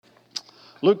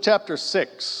Luke chapter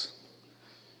 6,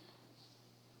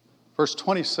 verse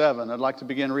 27. I'd like to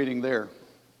begin reading there.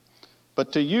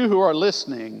 But to you who are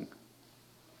listening,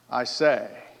 I say.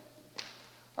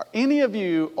 Are any of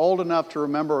you old enough to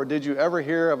remember, or did you ever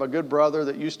hear of a good brother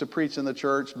that used to preach in the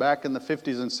church back in the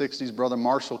 50s and 60s, Brother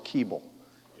Marshall Keeble?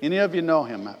 Any of you know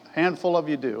him? A handful of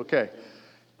you do. Okay.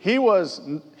 He was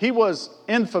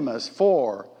infamous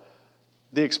for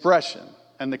the expression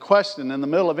and the question in the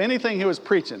middle of anything he was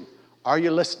preaching, are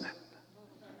you listening?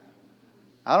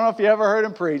 I don't know if you ever heard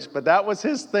him preach, but that was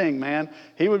his thing, man.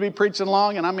 He would be preaching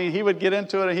along, and he would get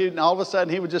into it, and all of a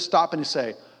sudden he would just stop and he'd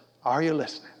say, are you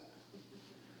listening?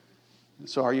 And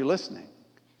so are you listening?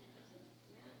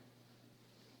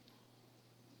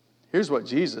 Here's what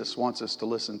Jesus wants us to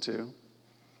listen to.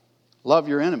 Love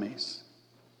your enemies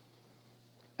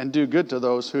and do good to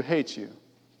those who hate you.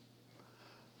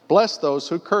 Bless those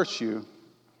who curse you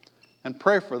and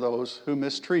pray for those who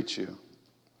mistreat you.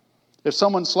 If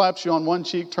someone slaps you on one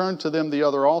cheek, turn to them the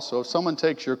other also. If someone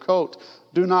takes your coat,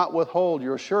 do not withhold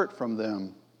your shirt from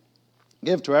them.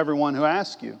 Give to everyone who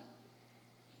asks you.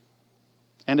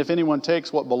 And if anyone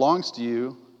takes what belongs to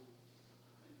you,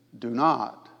 do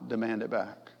not demand it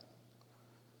back.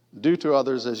 Do to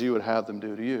others as you would have them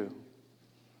do to you.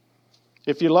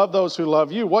 If you love those who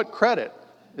love you, what credit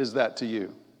is that to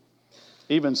you?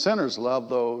 Even sinners love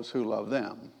those who love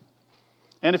them.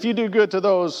 And if you do good to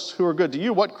those who are good to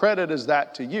you, what credit is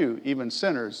that to you? Even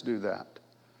sinners do that.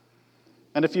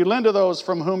 And if you lend to those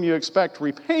from whom you expect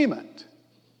repayment,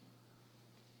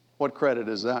 what credit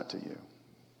is that to you?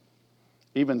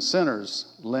 Even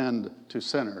sinners lend to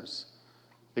sinners,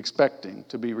 expecting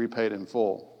to be repaid in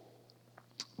full.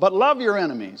 But love your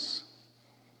enemies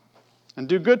and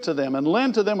do good to them and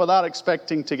lend to them without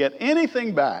expecting to get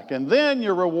anything back. And then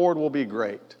your reward will be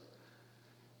great.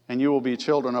 And you will be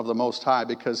children of the Most High,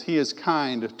 because He is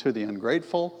kind to the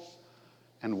ungrateful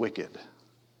and wicked.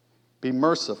 Be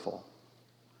merciful,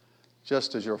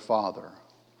 just as your Father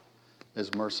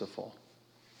is merciful.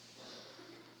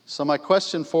 So my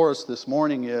question for us this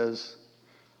morning is,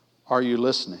 are you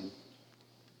listening?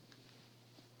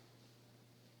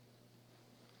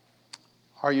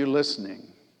 Are you listening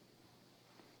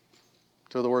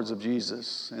to the words of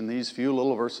Jesus in these few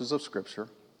little verses of Scripture?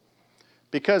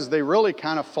 Because they really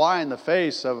kind of fly in the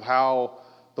face of how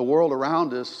the world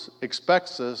around us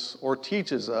expects us or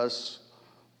teaches us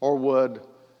or would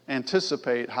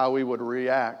anticipate how we would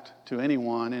react to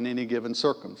anyone in any given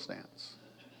circumstance.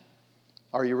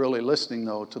 Are you really listening,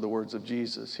 though, to the words of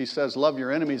Jesus? He says, love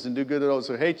your enemies and do good to those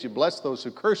who hate you. Bless those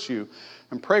who curse you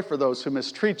and pray for those who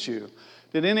mistreat you.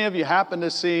 Did any of you happen to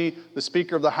see the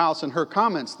Speaker of the House and her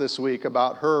comments this week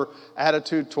about her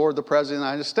attitude toward the President of the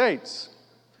United States?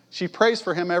 She prays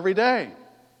for him every day.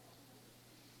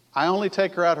 I only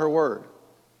take her at her word.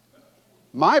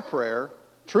 My prayer,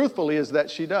 truthfully, is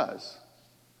that she does.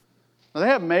 Now, they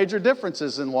have major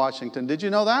differences in Washington. Did you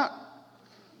know that?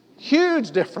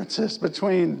 Huge differences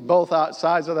between both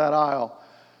sides of that aisle.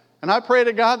 And I pray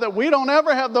to God that we don't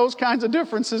ever have those kinds of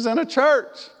differences in a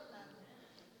church.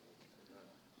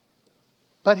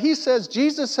 But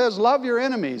Jesus says, love your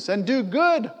enemies and do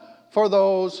good for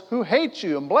those who hate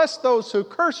you, and bless those who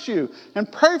curse you, and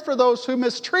pray for those who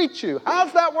mistreat you.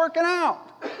 How's that working out?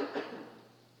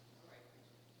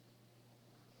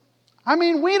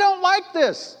 We don't like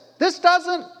this. This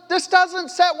doesn't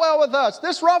set well with us.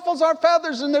 This ruffles our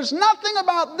feathers, and there's nothing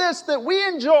about this that we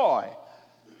enjoy.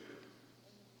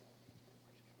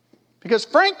 Because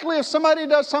frankly, if somebody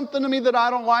does something to me that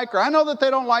I don't like, or I know that they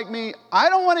don't like me, I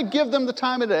don't want to give them the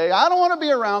time of day. I don't want to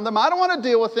be around them. I don't want to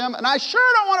deal with them. And I sure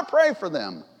don't want to pray for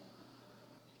them.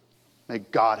 May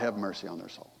God have mercy on their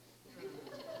soul.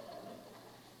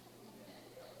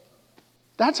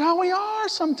 That's how we are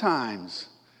sometimes.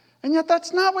 And yet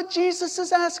that's not what Jesus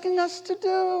is asking us to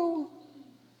do.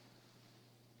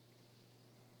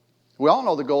 We all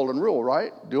know the golden rule,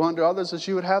 right? Do unto others as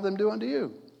you would have them do unto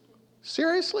you.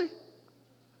 Seriously?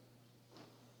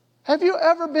 Have you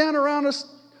ever been around a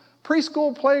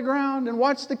preschool playground and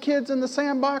watched the kids in the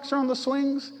sandbox or on the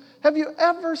swings? Have you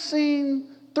ever seen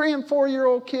 3- and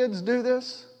 4-year-old kids do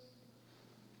this?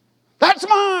 That's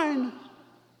mine.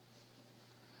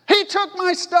 He took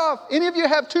my stuff. Any of you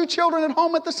have 2 children at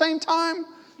home at the same time?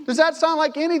 Does that sound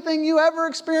like anything you ever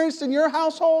experienced in your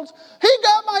households? He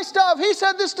got my stuff. He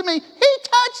said this to me. He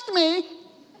touched me.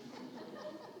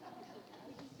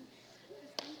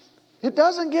 It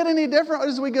doesn't get any different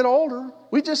as we get older.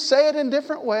 We just say it in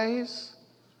different ways.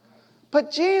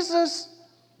 But Jesus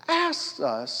asks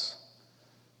us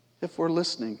if we're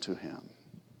listening to Him.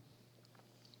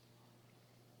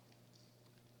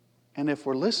 And if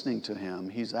we're listening to Him,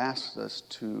 He's asked us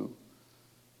to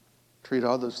Treat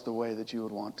others the way that you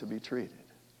would want to be treated.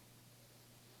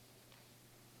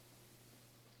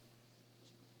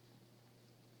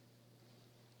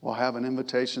 We'll have an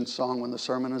invitation song when the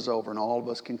sermon is over, and all of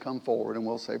us can come forward and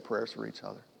we'll say prayers for each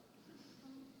other.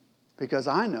 Because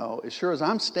I know, as sure as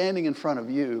I'm standing in front of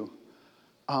you,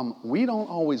 we don't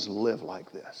always live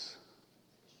like this.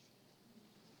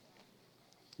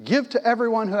 Give to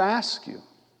everyone who asks you.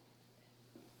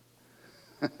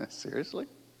 Seriously?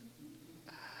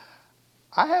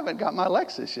 I haven't got my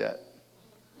Lexus yet.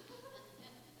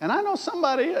 And I know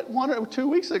somebody 1 or 2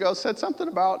 weeks ago said something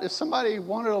about if somebody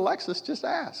wanted a Lexus, just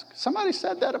ask. Somebody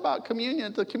said that about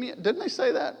communion. Didn't they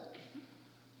say that?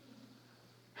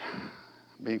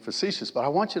 Being facetious, but I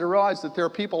want you to realize that there are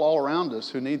people all around us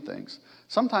who need things.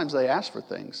 Sometimes they ask for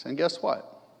things, and guess what?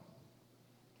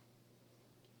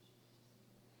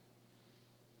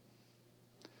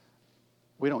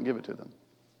 We don't give it to them.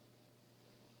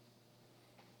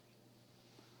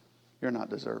 You're not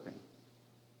deserving.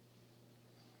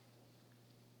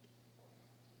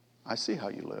 I see how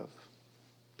you live.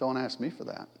 Don't ask me for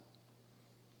that.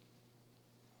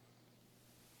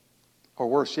 Or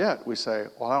worse yet, we say,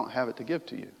 well, I don't have it to give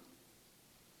to you.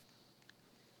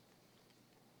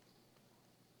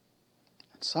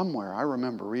 And somewhere, I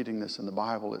remember reading this in the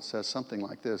Bible, it says something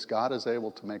like this: God is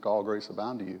able to make all grace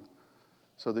abound to you,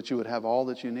 so that you would have all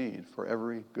that you need for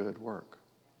every good work.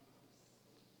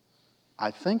 I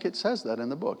think it says that in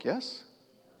the book, yes?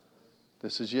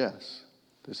 This is yes.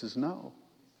 This is no.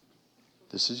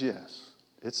 This is yes.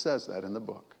 It says that in the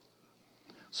book.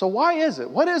 So why is it?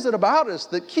 What is it about us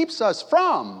that keeps us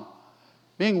from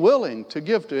being willing to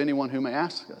give to anyone who may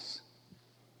ask us?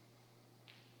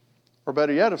 Or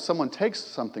better yet, if someone takes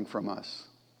something from us.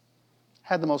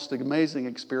 Had the most amazing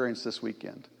experience this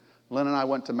weekend. Lynn and I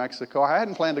went to Mexico. I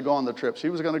hadn't planned to go on the trip. She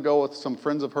was going to go with some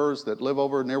friends of hers that live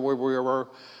over near where we were,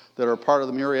 that are part of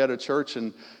the Murrieta Church,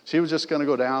 and she was just going to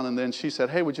go down, and then she said,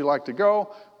 hey, would you like to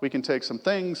go? We can take some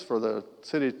things for the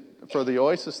city, for the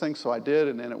Oasis thing. So I did,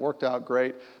 and it worked out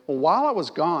great. Well, while I was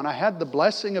gone, I had the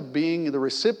blessing of being the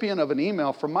recipient of an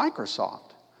email from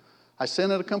Microsoft. I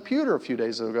sent it a computer a few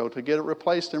days ago to get it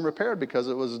replaced and repaired because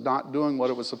it was not doing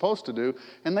what it was supposed to do,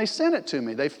 and they sent it to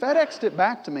me. They FedExed it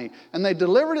back to me, and they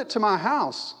delivered it to my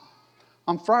house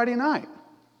on Friday night.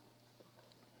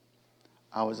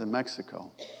 I was in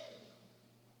Mexico.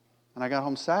 And I got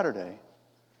home Saturday.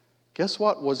 Guess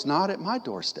what was not at my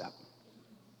doorstep?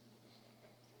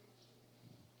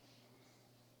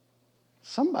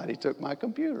 Somebody took my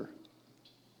computer.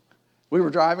 We were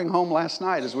driving home last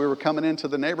night as we were coming into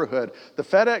the neighborhood. The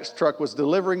FedEx truck was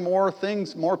delivering more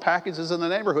things, more packages in the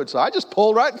neighborhood. So I just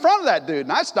pulled right in front of that dude,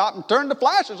 and I stopped and turned the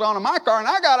flashers on in my car, and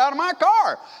I got out of my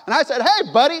car. And I said, hey,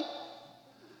 buddy.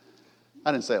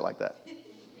 I didn't say it like that.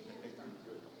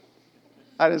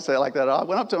 I didn't say it like that at all. I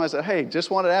went up to him, I said, hey,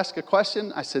 just wanted to ask a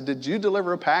question. I said, did you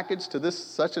deliver a package to this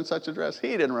such and such address? He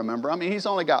didn't remember. I mean, he's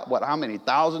only got, how many,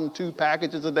 1,002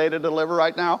 packages a day to deliver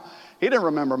right now? He didn't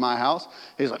remember my house.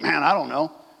 He's like, man, I don't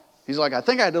know. He's like, I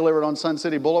think I delivered on Sun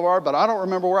City Boulevard, but I don't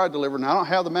remember where I delivered. And I don't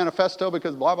have the manifesto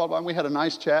because blah, blah, blah. And we had a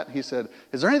nice chat. He said,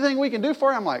 is there anything we can do for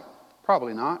you? I'm like,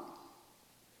 probably not.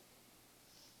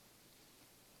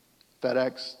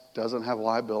 FedEx doesn't have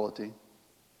liability.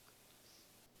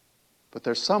 But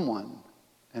there's someone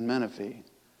in Menifee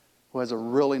who has a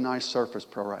really nice Surface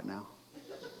Pro right now.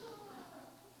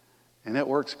 And it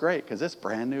works great because it's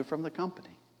brand new from the company.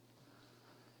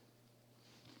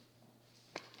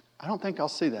 I don't think I'll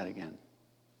see that again.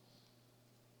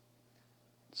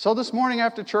 So this morning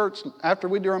after church, after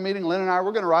we do our meeting, Lynn and I,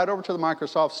 we're going to ride over to the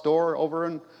Microsoft store over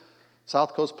in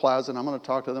South Coast Plaza, and I'm going to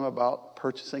talk to them about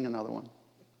purchasing another one.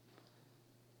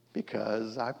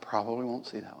 Because I probably won't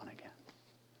see that one again.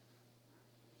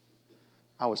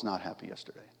 I was not happy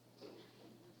yesterday.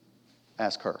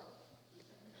 Ask her.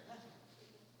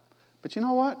 But you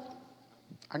know what?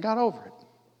 I got over it.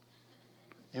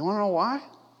 You want to know why?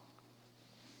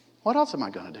 What else am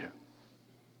I going to do?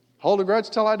 Hold a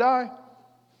grudge till I die?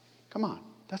 Come on.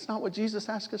 That's not what Jesus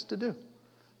asked us to do.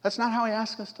 That's not how he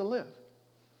asked us to live.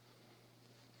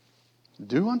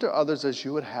 Do unto others as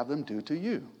you would have them do to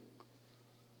you.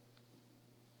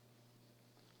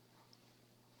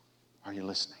 Are you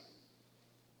listening?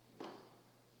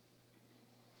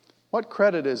 What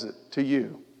credit is it to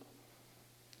you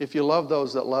if you love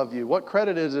those that love you? What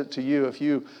credit is it to you if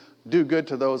you do good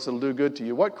to those that will do good to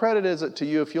you? What credit is it to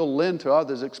you if you'll lend to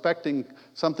others expecting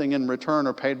something in return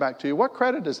or paid back to you? What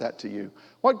credit is that to you?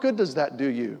 What good does that do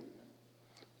you?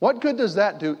 What good does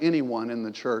that do anyone in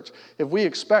the church if we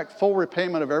expect full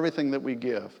repayment of everything that we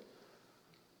give?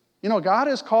 You know, God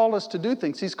has called us to do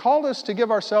things. He's called us to give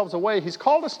ourselves away. He's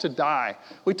called us to die.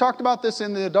 We talked about this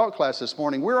in the adult class this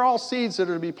morning. We're all seeds that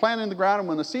are to be planted in the ground, and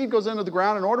when the seed goes into the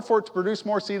ground, in order for it to produce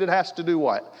more seed, it has to do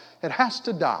what? It has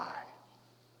to die.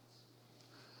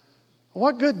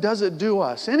 What good does it do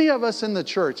us, any of us in the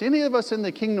church, any of us in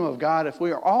the kingdom of God, if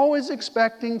we are always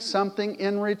expecting something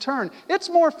in return? It's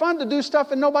more fun to do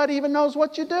stuff and nobody even knows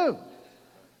what you do.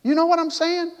 You know what I'm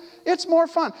saying? It's more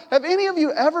fun. Have any of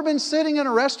you ever been sitting in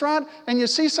a restaurant and you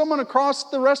see someone across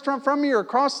the restaurant from you or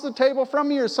across the table from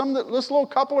you or this little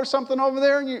couple or something over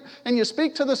there and you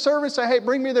speak to the server and say, hey,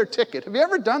 bring me their ticket. Have you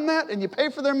ever done that? And you pay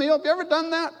for their meal? Have you ever done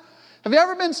that? Have you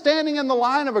ever been standing in the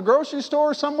line of a grocery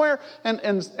store somewhere and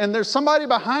there's somebody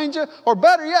behind you? Or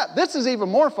better yet, this is even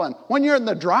more fun. When you're in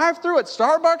the drive-thru at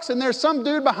Starbucks and there's some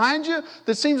dude behind you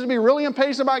that seems to be really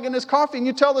impatient about getting his coffee and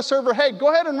you tell the server, hey,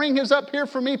 go ahead and ring his up here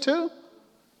for me too.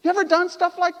 You ever done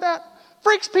stuff like that?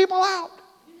 Freaks people out.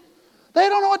 They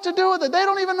don't know what to do with it. They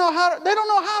don't know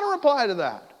how to reply to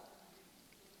that.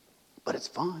 But it's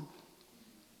fun.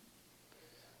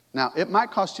 Now, it might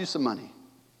cost you some money.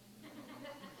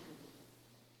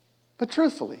 But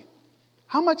truthfully,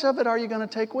 how much of it are you going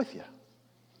to take with you?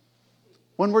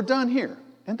 When we're done here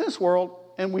in this world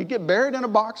and we get buried in a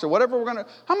box or whatever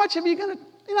how much of you're not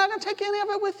going to take any of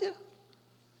it with you?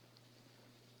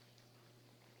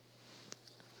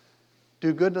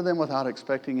 Do good to them without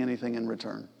expecting anything in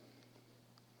return.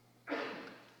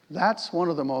 That's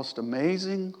one of the most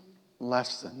amazing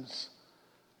lessons,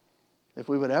 if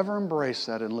we would ever embrace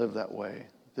that and live that way,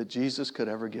 that Jesus could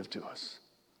ever give to us.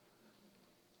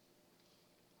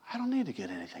 I don't need to get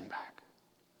anything back.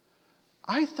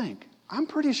 I'm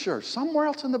pretty sure, somewhere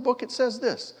else in the book it says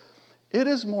this. It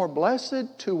is more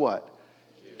blessed to what?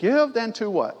 Give than to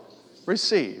what?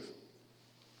 Receive.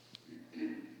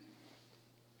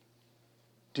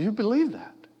 Do you believe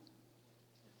that?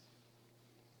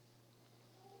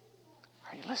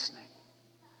 Are you listening?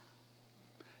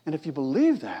 And if you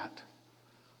believe that,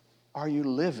 are you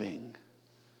living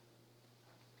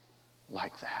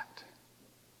like that?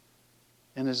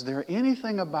 And is there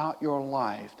anything about your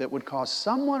life that would cause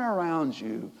someone around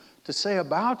you to say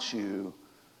about you,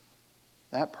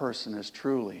 that person is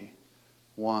truly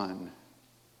one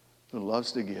who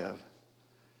loves to give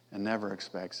and never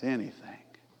expects anything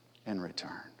in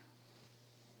return?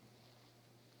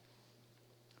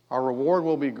 Our reward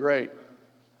will be great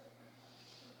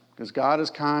because God is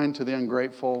kind to the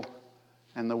ungrateful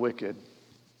and the wicked.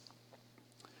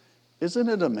 Isn't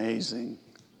it amazing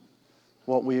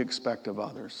what we expect of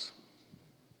others?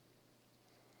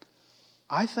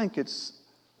 I think it's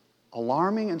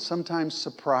alarming and sometimes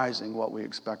surprising what we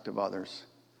expect of others.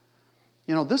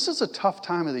 You know, this is a tough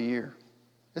time of the year.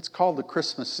 It's called the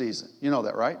Christmas season. You know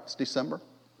that, right? It's December.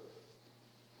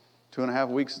 2.5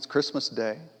 weeks, it's Christmas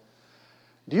Day.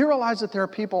 Do you realize that there are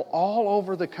people all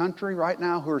over the country right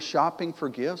now who are shopping for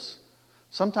gifts?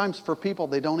 Sometimes for people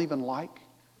they don't even like.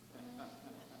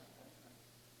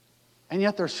 And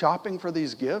yet they're shopping for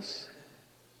these gifts.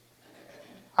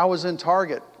 I was in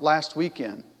Target last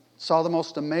weekend, saw the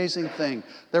most amazing thing.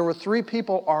 There were 3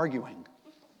 people arguing.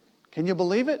 Can you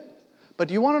believe it? But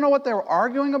do you want to know what they were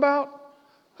arguing about?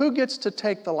 Who gets to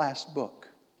take the last book?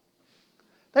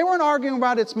 They weren't arguing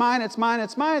about it's mine, it's mine,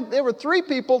 it's mine. There were 3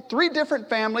 people, 3 different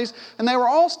families, and they were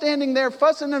all standing there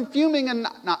fussing and fuming, and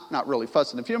not really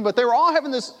fussing and fuming, but they were all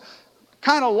having this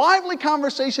kind of lively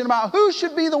conversation about who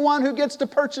should be the one who gets to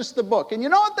purchase the book. And you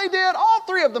know what they did? All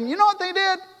 3 of them, you know what they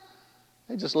did?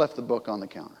 They just left the book on the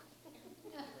counter.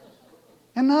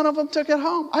 And none of them took it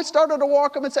home. I started to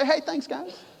walk them and say, hey, thanks,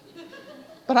 guys.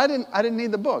 But I didn't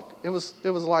need the book. It was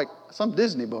like some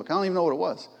Disney book. I don't even know what it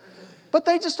was. But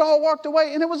they just all walked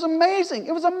away, and it was amazing.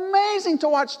 It was amazing to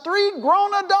watch 3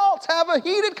 grown adults have a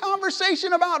heated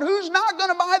conversation about who's not going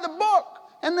to buy the book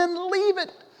and then leave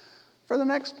it for the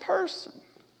next person.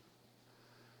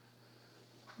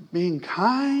 Being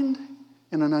kind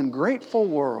in an ungrateful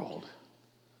world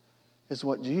is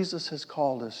what Jesus has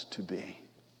called us to be.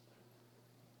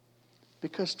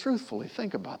 Because truthfully,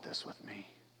 think about this with me.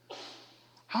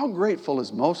 How grateful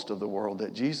is most of the world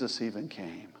that Jesus even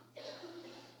came?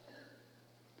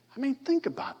 I mean, think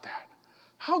about that.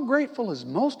 How grateful is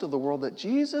most of the world that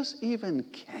Jesus even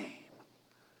came?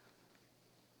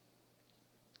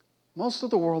 Most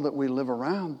of the world that we live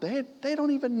around, they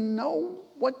don't even know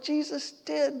what Jesus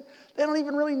did. They don't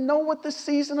even really know what the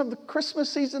season of the Christmas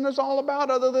season is all about,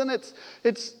 other than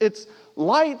it's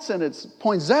lights and it's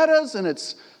poinsettias and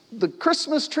it's the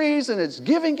Christmas trees and it's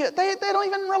giving. They don't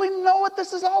even really know what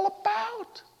this is all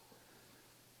about.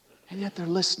 And yet they're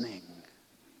listening.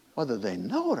 Whether they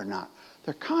know it or not,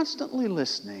 they're constantly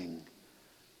listening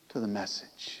to the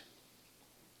message.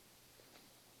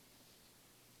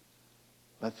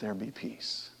 let there be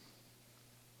peace.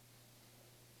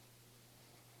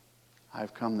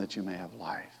 I've come that you may have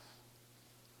life.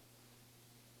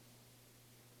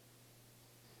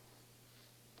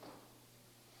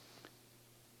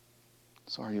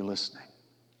 So are you listening?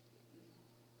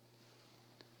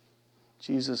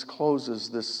 Jesus closes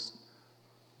this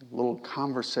little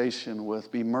conversation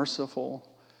with, be merciful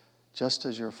just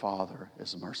as your Father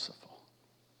is merciful.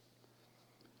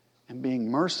 And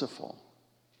being merciful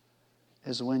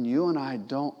is when you and I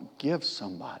don't give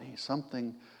somebody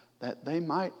something that they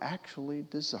might actually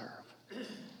deserve.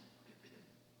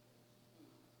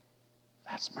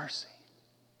 That's mercy.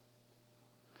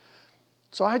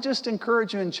 So I just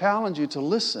encourage you and challenge you to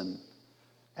listen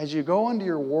as you go into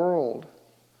your world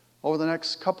over the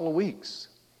next couple of weeks.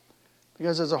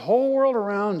 Because there's a whole world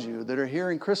around you that are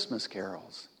hearing Christmas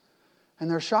carols. And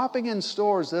they're shopping in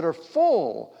stores that are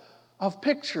full of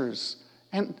pictures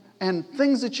and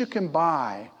things that you can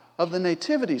buy of the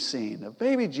nativity scene of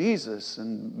baby Jesus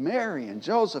and Mary and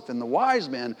Joseph and the wise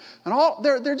men. And all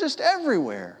they're just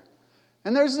everywhere.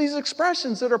 And there's these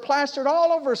expressions that are plastered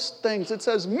all over things. It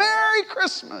says, Merry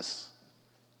Christmas.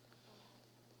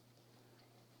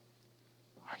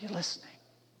 Are you listening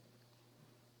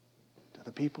to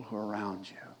the people who are around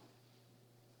you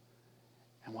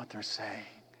and what they're saying?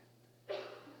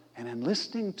 And in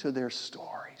listening to their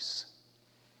stories,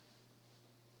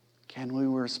 can we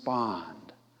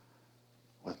respond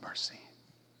with mercy?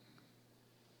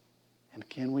 And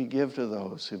can we give to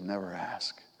those who've never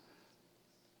asked?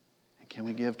 And can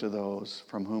we give to those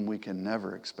from whom we can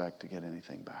never expect to get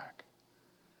anything back?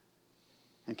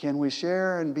 And can we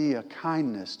share and be a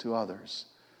kindness to others,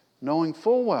 knowing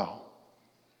full well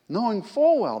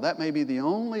that may be the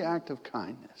only act of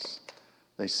kindness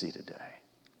they see today?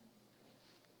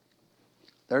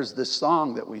 There's this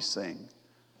song that we sing.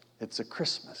 It's a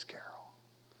Christmas carol.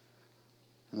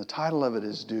 And the title of it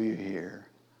is, Do You Hear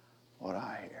What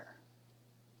I Hear?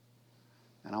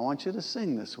 And I want you to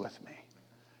sing this with me.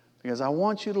 Because I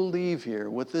want you to leave here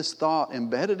with this thought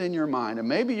embedded in your mind. And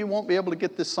maybe you won't be able to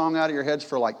get this song out of your heads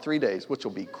for like 3 days, which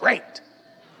will be great.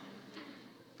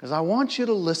 Because I want you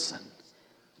to listen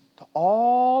to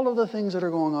all of the things that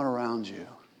are going on around you.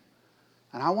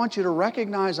 And I want you to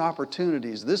recognize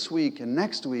opportunities this week and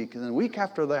next week and the week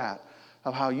after that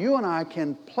of how you and I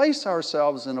can place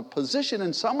ourselves in a position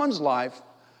in someone's life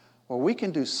where we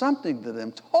can do something to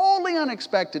them totally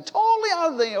unexpected, totally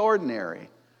out of the ordinary,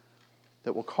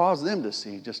 that will cause them to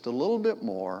see just a little bit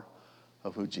more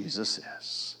of who Jesus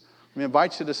is. Let me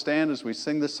invite you to stand as we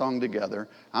sing this song together.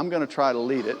 I'm going to try to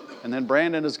lead it, and then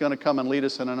Brandon is going to come and lead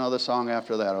us in another song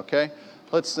after that, okay?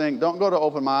 Let's sing. Don't go to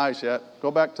Open My Eyes yet. Go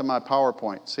back to my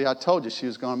PowerPoint. See, I told you she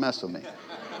was going to mess with me.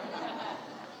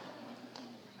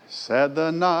 Said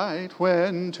the night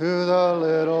wind to the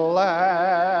little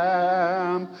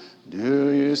lamb,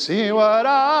 do you see what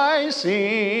I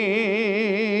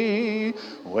see?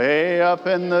 Way up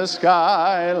in the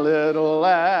sky, little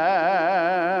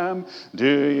lamb, do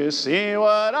you see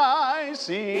what I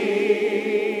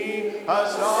see? A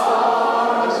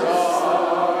star,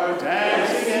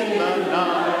 dancing in the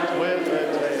night with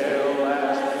a tail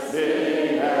as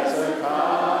big as a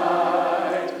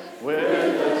kite,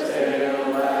 with a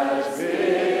tail as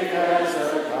big as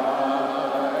a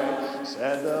kite.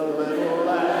 Said the little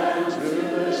lamb to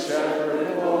the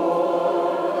shepherd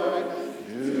boy,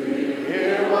 do you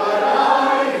hear what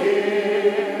I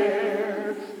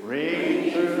hear?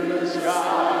 Ring through the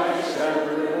sky,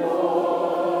 shepherd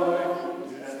boy.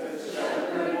 Get the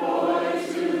shepherd boy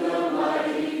to the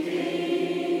mighty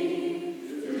king.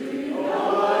 Do you know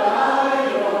what I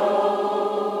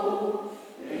know?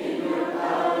 In your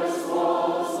palace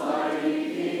walls, mighty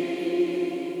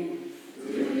king.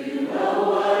 Do you know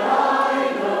what I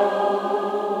know?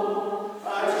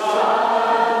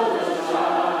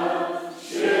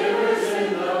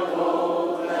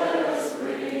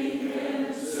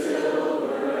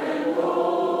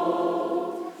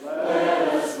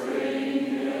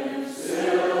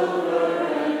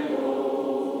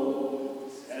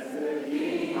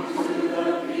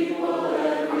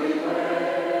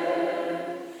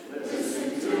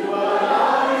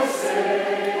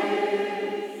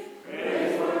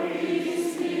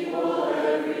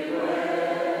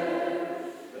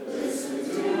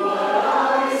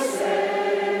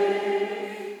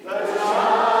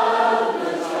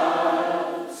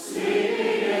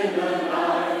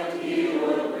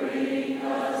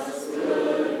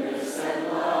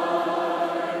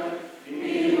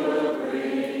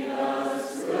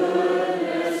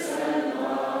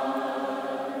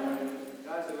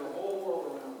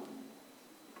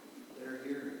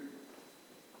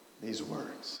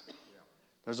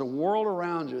 There's a world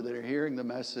around you that are hearing the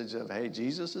message of, hey,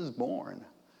 Jesus is born,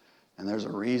 and there's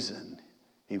a reason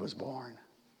he was born.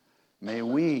 May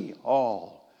we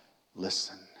all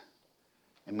listen,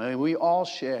 and may we all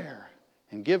share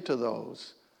and give to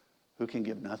those who can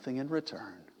give nothing in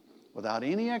return. Without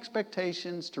any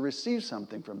expectations to receive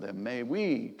something from them, may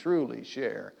we truly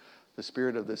share the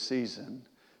spirit of this season,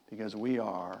 because we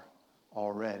are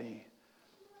already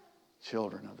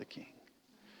children of the King.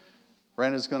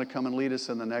 Brandon's going to come and lead us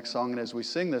in the next song, and as we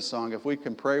sing this song, if we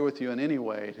can pray with you in any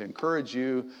way to encourage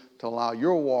you to allow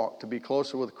your walk to be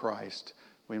closer with Christ,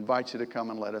 we invite you to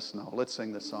come and let us know. Let's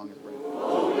sing this song as Brandon.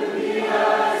 Open the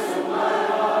eyes of my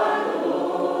heart.